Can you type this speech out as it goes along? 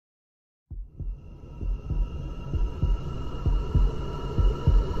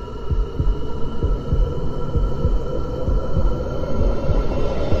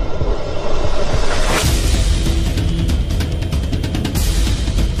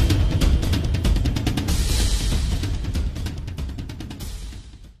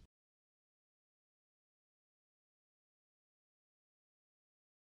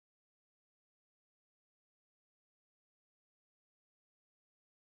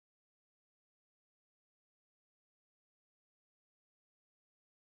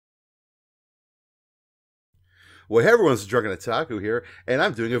Well, hey everyone, it's Drunken Otaku here, and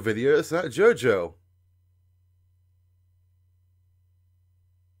I'm doing a video. It's not JoJo.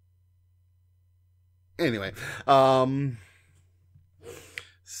 Anyway,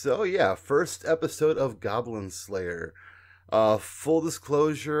 so yeah, first episode of Goblin Slayer. Full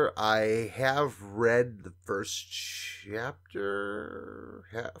disclosure, I have read the first chapter,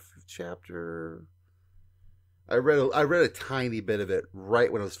 half chapter. I read a tiny bit of it right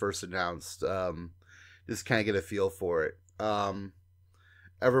when it was first announced. Just kind of get a feel for it.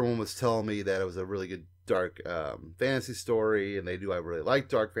 Everyone was telling me that it was a really good dark fantasy story, and they knew I really like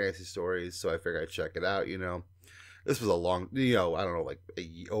dark fantasy stories, so I figured I'd check it out. This was a long, I don't know, like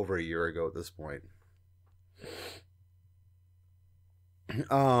over a year ago at this point.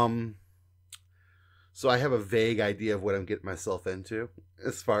 So I have a vague idea of what I'm getting myself into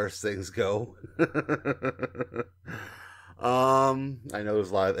as far as things go. I know there's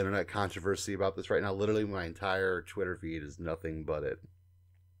a lot of internet controversy about this right now. Literally, my entire Twitter feed is nothing but it.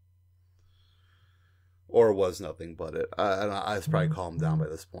 Or was nothing but it. I was probably calmed down by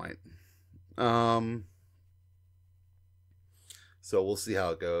this point. So we'll see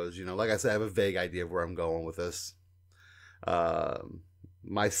how it goes. Like I said, I have a vague idea of where I'm going with this.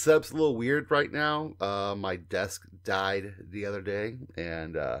 My setup's a little weird right now. My desk died the other day,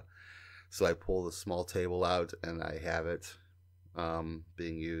 and so I pulled a small table out, and I have it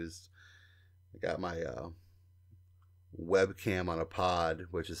being used. I got my webcam on a pod,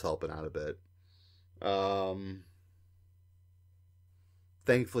 which is helping out a bit.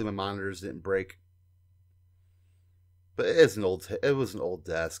 Thankfully, my monitors didn't break, but it was an old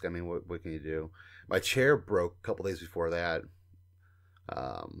desk. I mean, what can you do? My chair broke a couple days before that.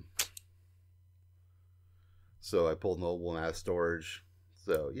 So I pulled an old one out of storage.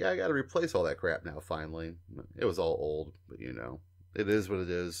 So yeah, I got to replace all that crap now. Finally, it was all old, but it is what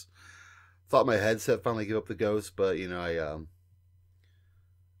it is. Thought my headset finally gave up the ghost, but I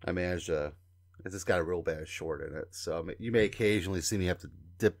managed to. It just got a real bad short in it, so you may occasionally see me have to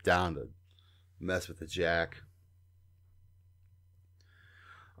dip down to mess with the jack.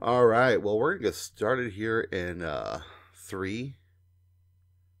 All right, well, we're gonna get started here in 3.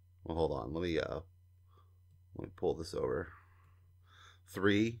 Well, hold on. Let me pull this over.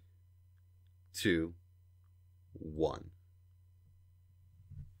 3, 2, 1.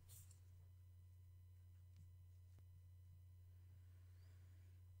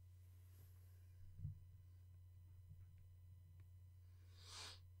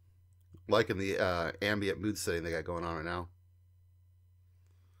 Liking the ambient mood setting they got going on right now.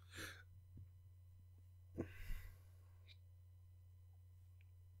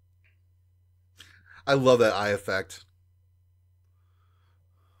 I love that eye effect.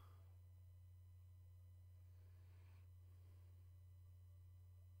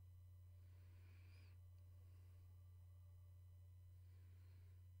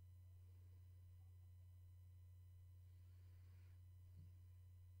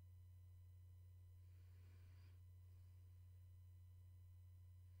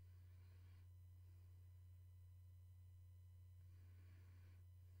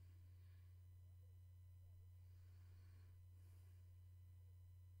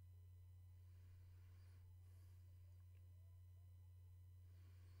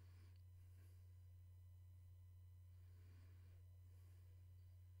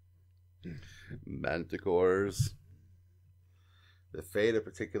 Manticores. The fate of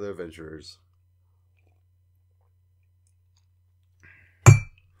particular adventurers.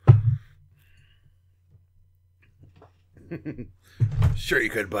 Sure you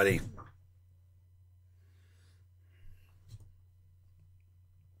could, buddy.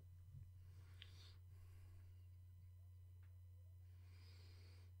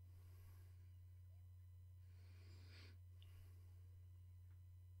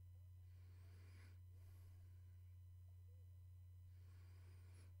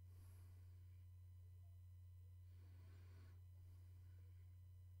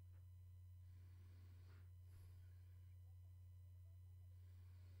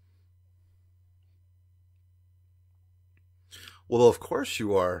 Well, of course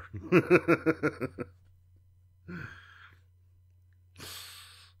you are.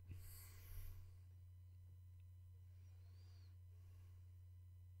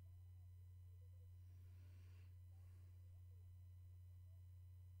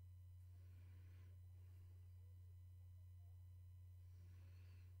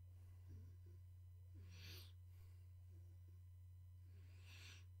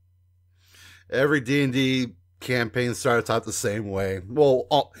 Every D&D campaign starts out the same way.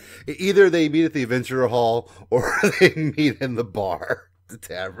 Well, either they meet at the Adventure Hall or they meet in the bar, the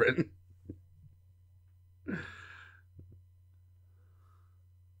tavern.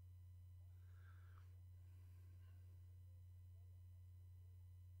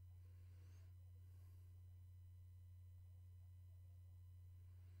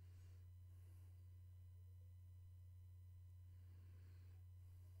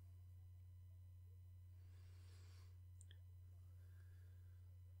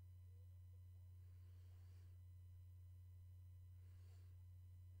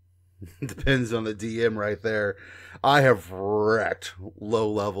 Depends on the DM right there. I have wrecked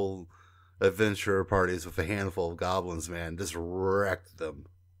low-level adventure parties with a handful of goblins, man. Just wrecked them.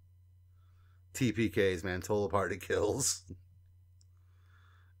 TPKs, man. Total party kills.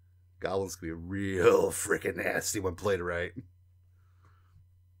 Goblins can be real freaking nasty when played right.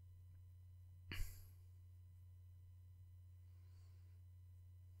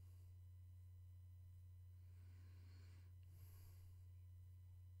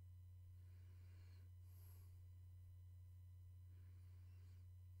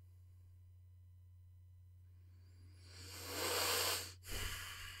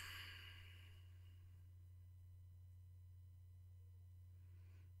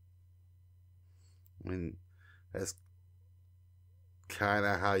 I mean, that's kind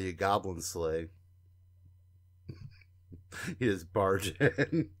of how you goblin slay. You just barge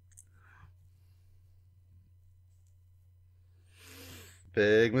in.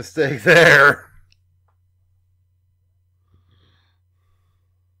 Big mistake there.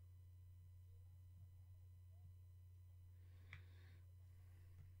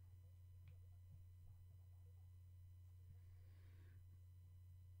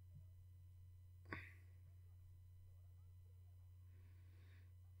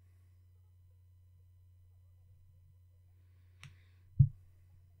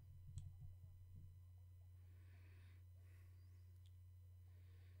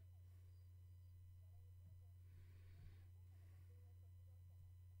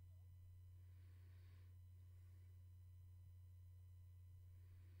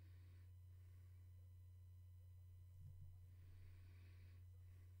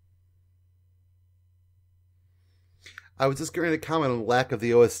 I was just going to comment on the lack of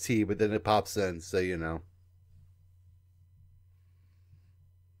the OST, but then it pops in, so you know.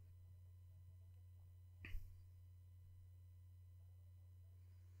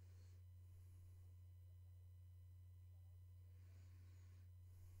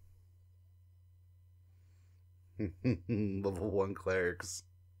 Level 1 clerics.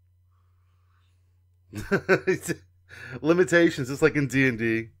 Limitations, just like in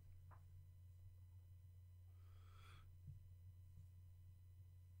D&D.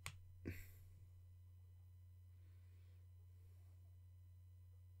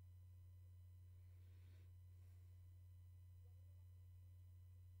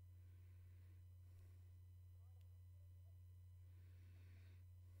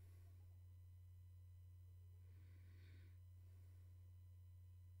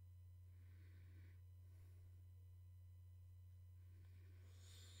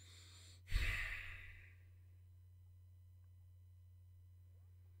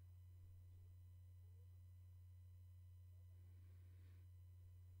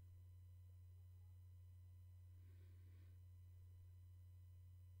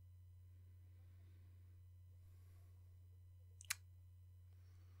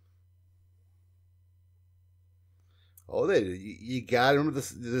 Oh, you got them.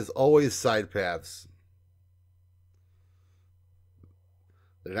 There's always side paths.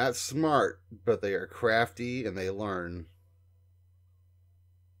 They're not smart, but they are crafty and they learn.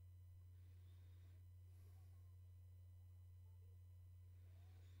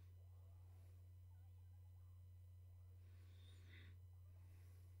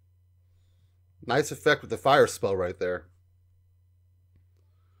 Nice effect with the fire spell right there.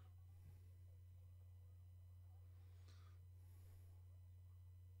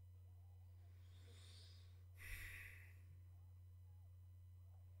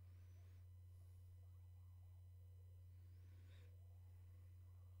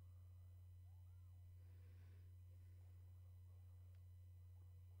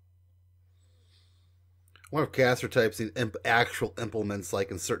 One of caster types need actual implements like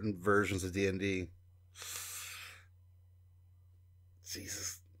in certain versions of D&D.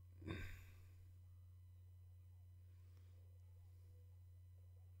 Jesus.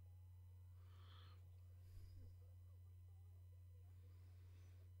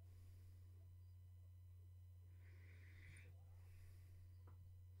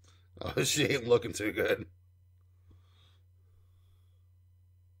 Oh, she ain't looking too good.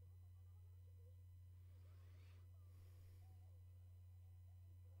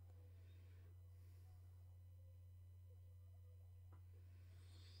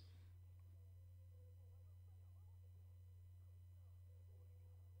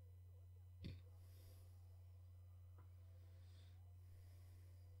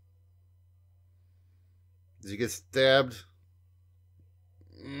 Did you get stabbed?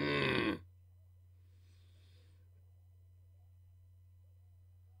 Mm.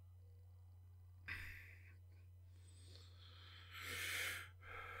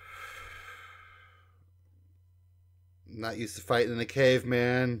 Not used to fighting in a cave,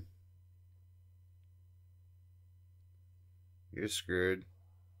 man. You're screwed.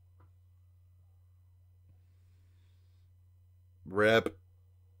 Rip.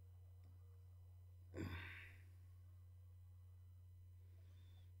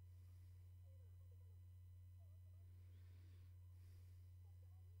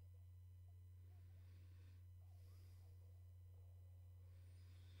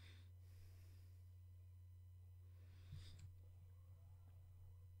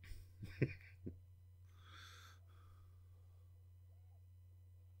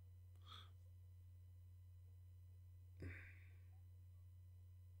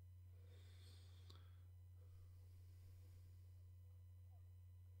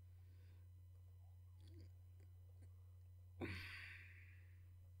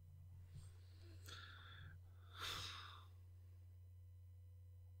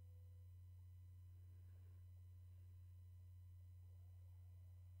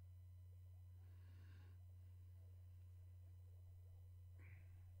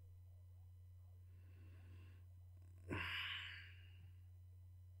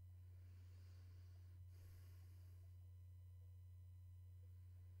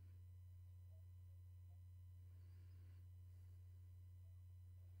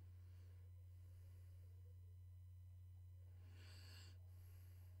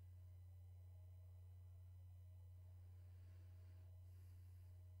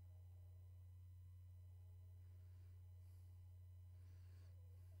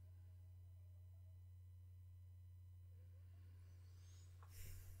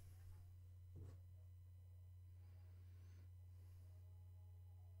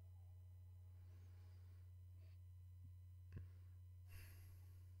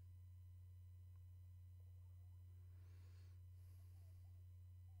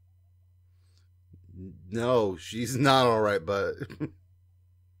 No, she's not all right, but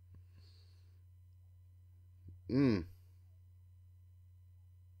mm.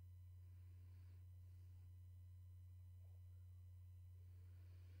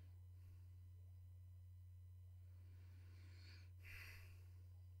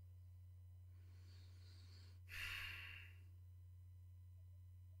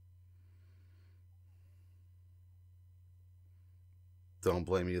 Don't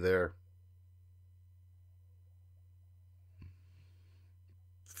blame you there.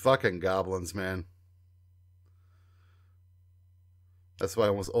 Fucking goblins, man. That's why I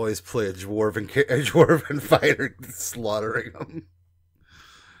almost always play a dwarven fighter, slaughtering them.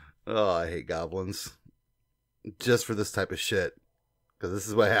 Oh, I hate goblins. Just for this type of shit. Because this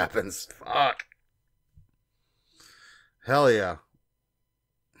is what happens. Fuck. Hell yeah.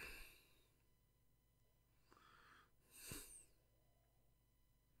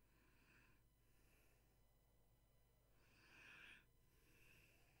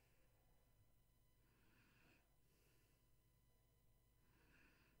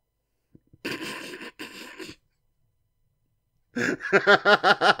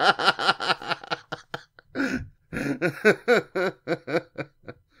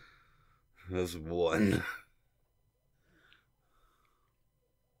 That's one.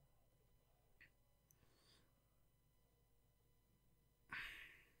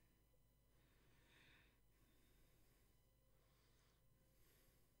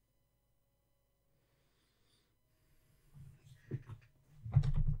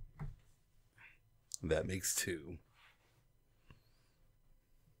 That makes two.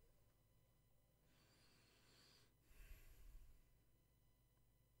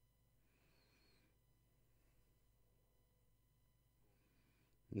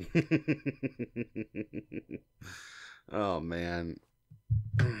 Oh man.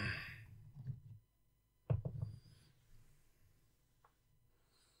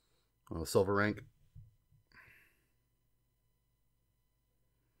 Oh, silver rank.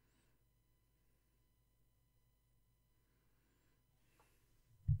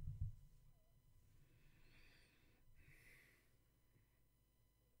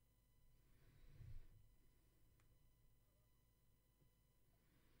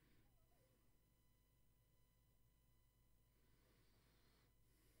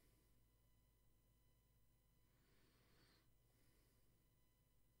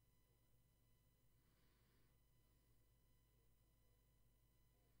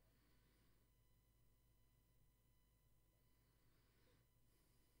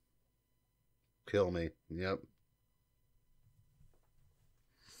 Kill me. Yep.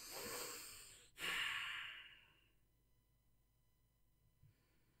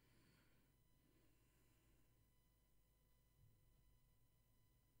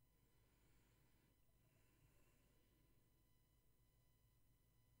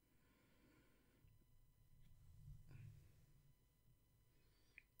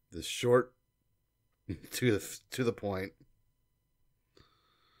 The short to the point.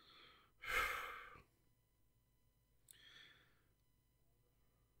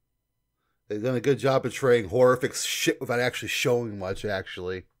 They've done a good job portraying horrific shit without actually showing much,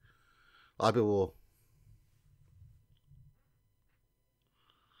 actually. A lot of people...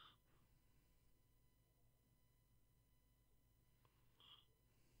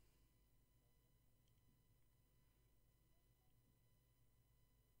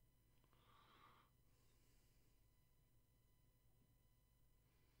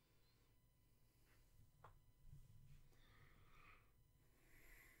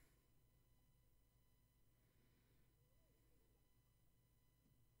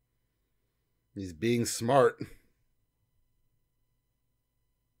 He's being smart.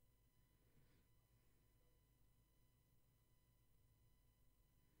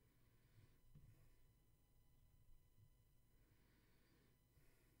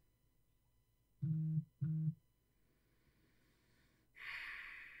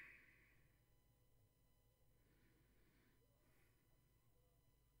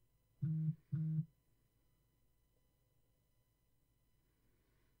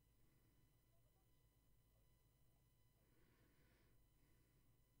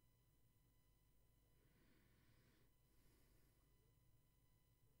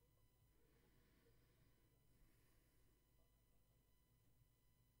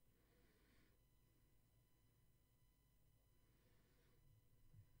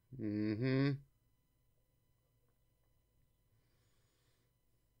 Mm-hmm.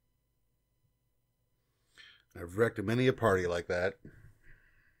 I've wrecked many a party like that.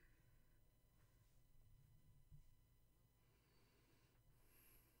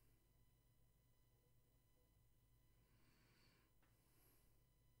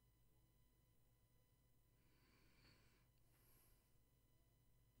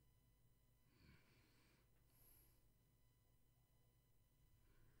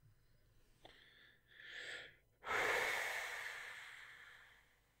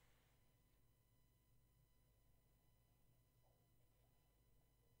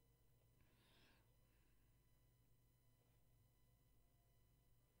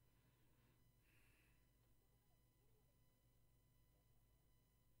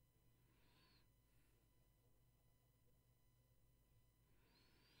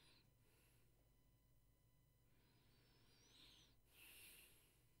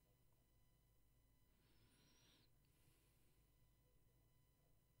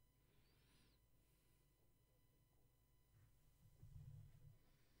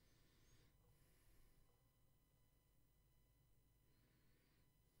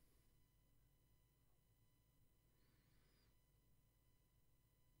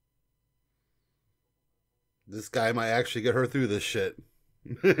 This guy might actually get her through this shit.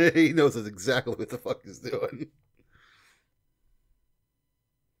 He knows exactly what the fuck he's doing.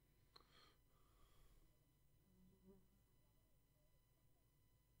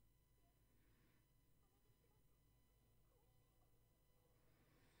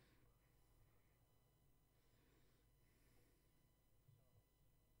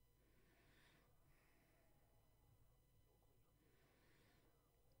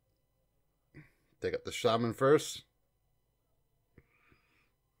 Take up the shaman first.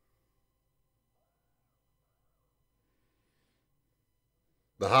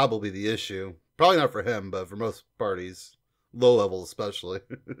 The hob will be the issue. Probably not for him, but for most parties. Low level especially.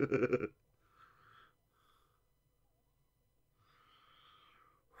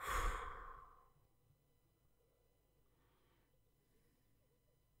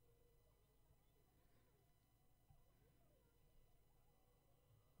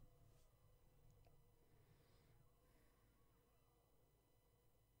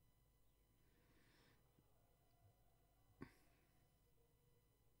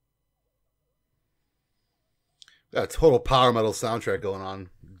 Got a total power metal soundtrack going on.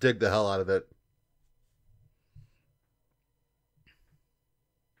 Dig the hell out of it.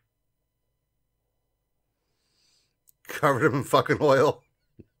 Covered him in fucking oil.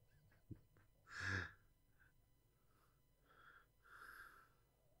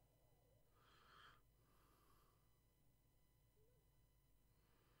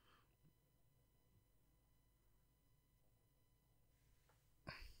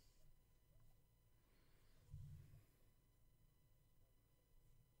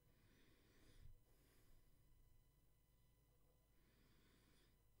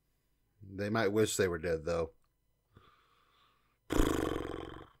 They might wish they were dead, though.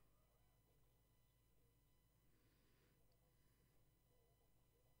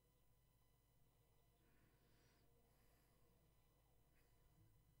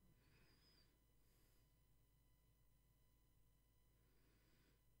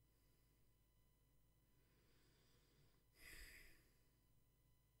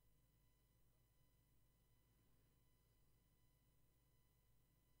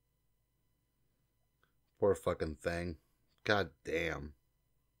 Poor fucking thing. God damn.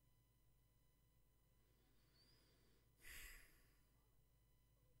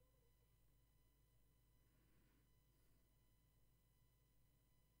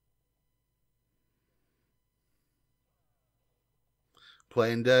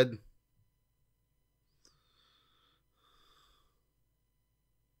 Playing dead.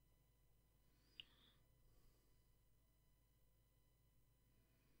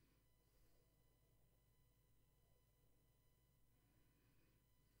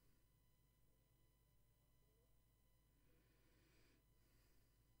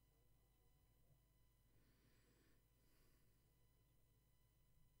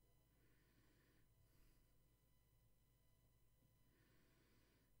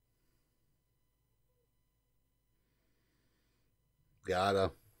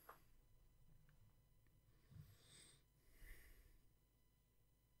 Gotta.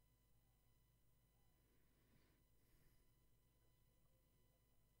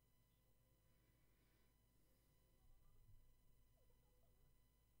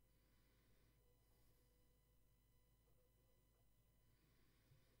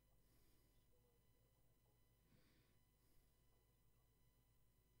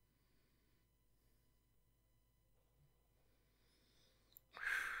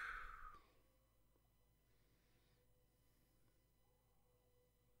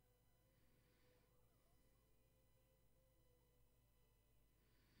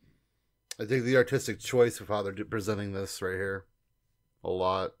 I dig the artistic choice of how they're presenting this right here. A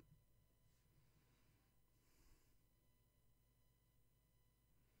lot.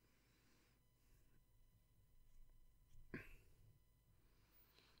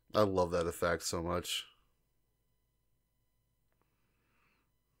 I love that effect so much.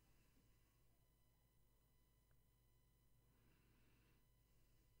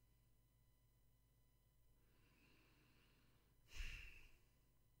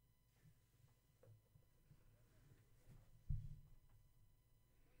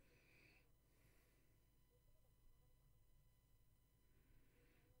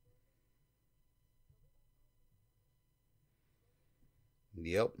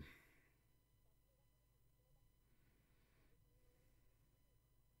 Yep.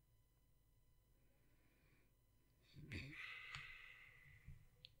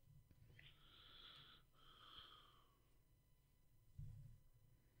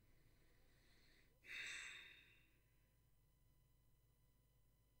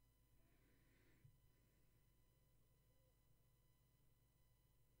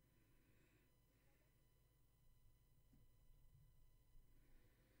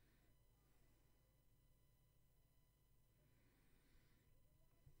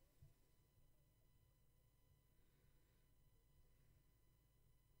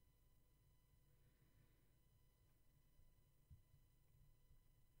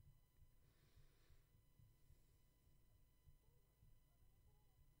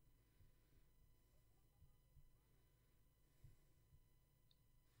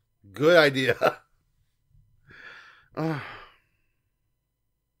 Good idea.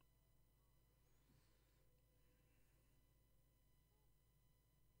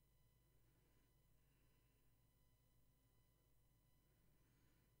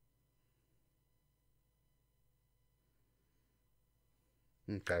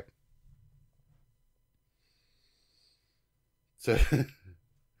 Okay. So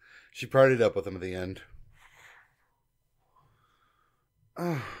she partied up with him at the end.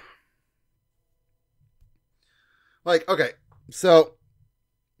 Like, okay, so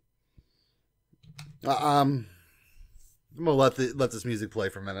I'm gonna let this music play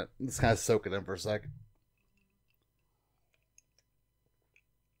for a minute. Let's kind of soak it in for a sec.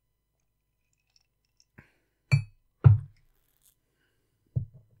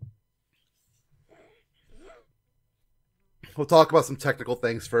 We'll talk about some technical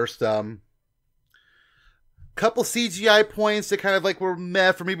things first. Couple CGI points that kind of like were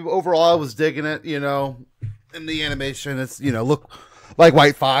meh for me, but overall I was digging it. You know, in the animation, it's look like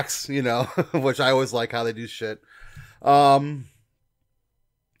White Fox. Which I always like how they do shit.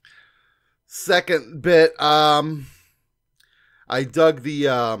 Second bit, I dug the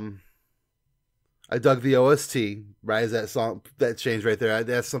OST. Right, is that song that changed right there?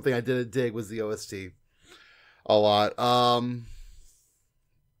 That's something I didn't dig was the OST a lot.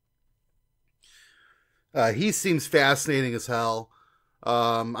 He seems fascinating as hell.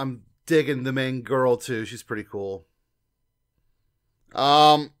 I'm digging the main girl too. She's pretty cool.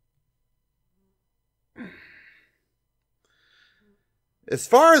 As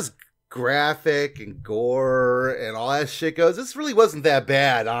far as graphic and gore and all that shit goes, this really wasn't that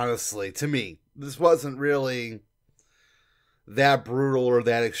bad, honestly, to me. this wasn't really that brutal or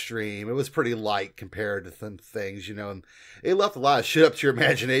that extreme. It was pretty light compared to some things, you know, and it left a lot of shit up to your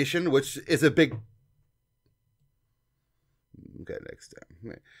imagination, which is a big... Okay, next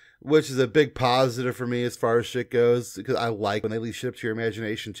time. Which is a big positive for me as far as shit goes, because I like when they leave shit up to your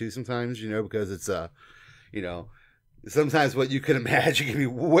imagination too sometimes, you know, because it's, you know, sometimes what you can imagine can be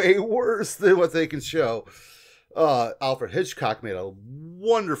way worse than what they can show. Alfred Hitchcock made a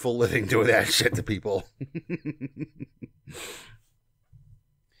wonderful living doing that shit to people.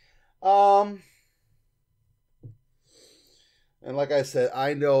 And like I said,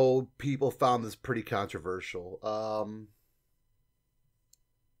 I know people found this pretty controversial.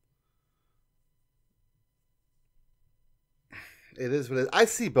 It is what it is. I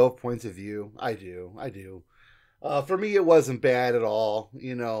see both points of view. I do. For me, it wasn't bad at all,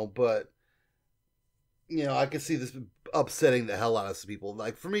 you know, but, you know, I could see this upsetting the hell out of some people.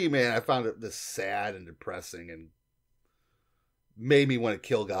 Like, for me, man, I found it this sad and depressing and made me want to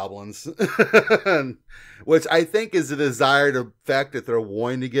kill goblins. Which I think is a desired effect that they're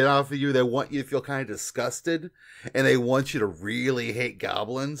wanting to get off of you. They want you to feel kind of disgusted, and they want you to really hate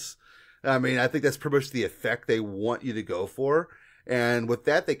goblins. I mean, I think that's pretty much the effect they want you to go for. And with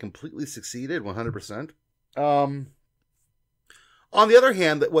that, they completely succeeded 100%. On the other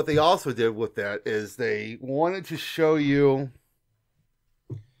hand, what they also did with that is they wanted to show you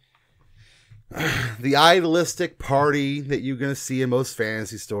the idealistic party that you're going to see in most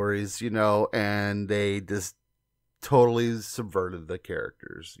fantasy stories, you know, and they just totally subverted the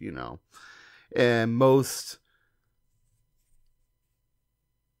characters, you know. And most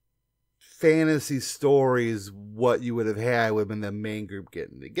fantasy stories, what you would have had would have been the main group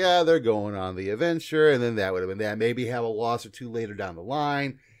getting together, going on the adventure, and then that would have been that. Maybe have a loss or two later down the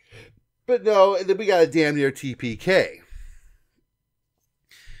line. But no, then we got a damn near TPK.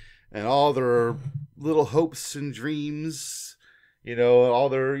 And all their little hopes and dreams, you know, all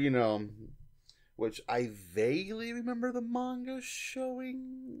their, you know, which I vaguely remember the manga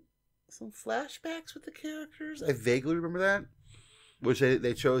showing some flashbacks with the characters. I vaguely remember that. Which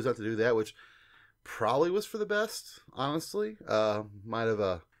they chose not to do that, which probably was for the best, honestly. Might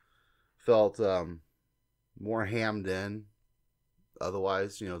have felt more hammed in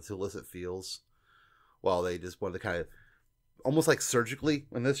otherwise, you know, to elicit feels. While they just wanted to kind of, almost like surgically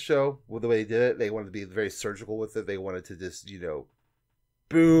in this show, with the way they did it, they wanted to be very surgical with it. They wanted to just, you know,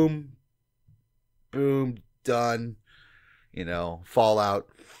 boom, boom, done, you know, fallout,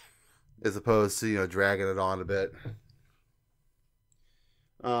 as opposed to, you know, dragging it on a bit.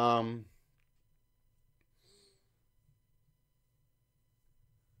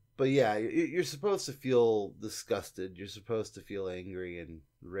 But yeah, you're supposed to feel disgusted. You're supposed to feel angry and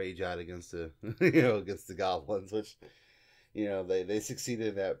rage out against the, you know, against the goblins, which, you know, they succeeded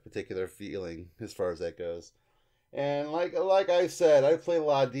in that particular feeling as far as that goes. And like I said, I played a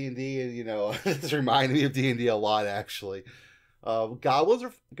lot of D&D, and, you know, this reminded me of D&D a lot, actually. Goblins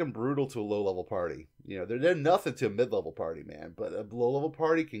are fucking brutal to a low-level party. You know, they're nothing to a mid-level party, man. But a low-level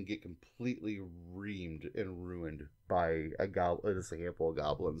party can get completely reamed and ruined by just a handful of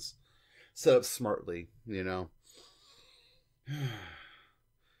goblins. Set up smartly, you know.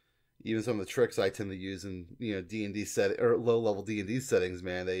 Even some of the tricks I tend to use in, you know, D&D set or low-level D&D settings,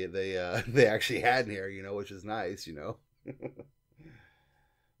 man, they actually had in here, you know, which is nice, you know.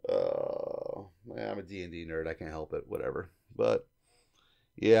 I'm a D&D nerd. I can't help it. Whatever. But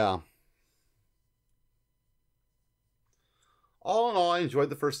yeah, all in all, I enjoyed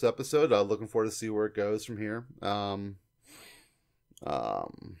the first episode. Looking forward to see where it goes from here. I'm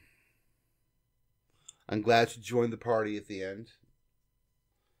glad she joined the party at the end.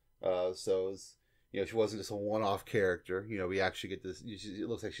 So it's, you know, she wasn't just a one-off character. You know, we actually get this. It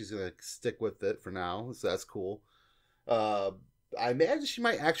looks like she's gonna stick with it for now, so that's cool. I imagine she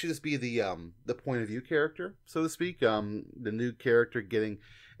might actually just be the point of view character, so to speak. The new character getting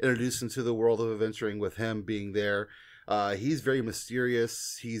introduced into the world of adventuring with him being there. He's very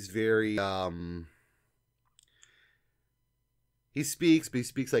mysterious. He's very he speaks, but he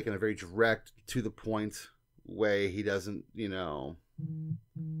speaks like in a very direct, to the point way. He doesn't, you know.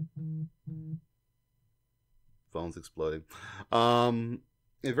 Phone's exploding. In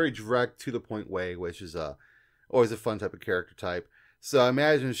a very direct, to the point way, which is always a fun type of character type. So I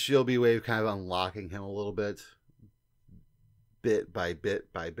imagine she'll be way of kind of unlocking him a little bit by bit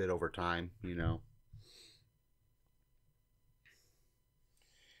over time, you know.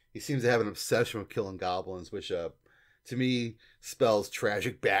 He seems to have an obsession with killing goblins, which to me spells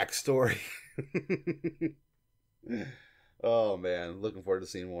tragic backstory. Oh man, looking forward to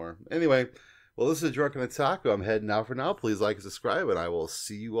seeing more. Anyway, Well, this is Drunken Otaku. I'm heading out for now. Please like and subscribe, and I will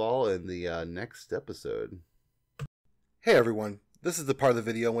see you all in the next episode. Hey everyone, this is the part of the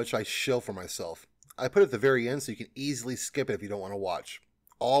video in which I shill for myself. I put it at the very end so you can easily skip it if you don't want to watch.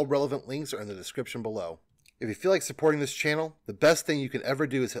 All relevant links are in the description below. If you feel like supporting this channel, the best thing you can ever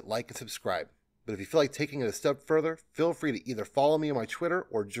do is hit like and subscribe. But if you feel like taking it a step further, feel free to either follow me on my Twitter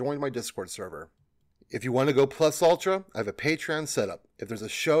or join my Discord server. If you want to go plus ultra, I have a Patreon setup. If there's a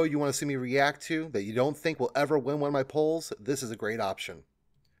show you want to see me react to that you don't think will ever win one of my polls, this is a great option.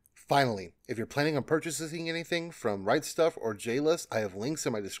 Finally, if you're planning on purchasing anything from RightStuf or J-List, I have links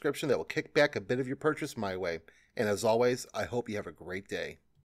in my description that will kick back a bit of your purchase my way. And as always, I hope you have a great day.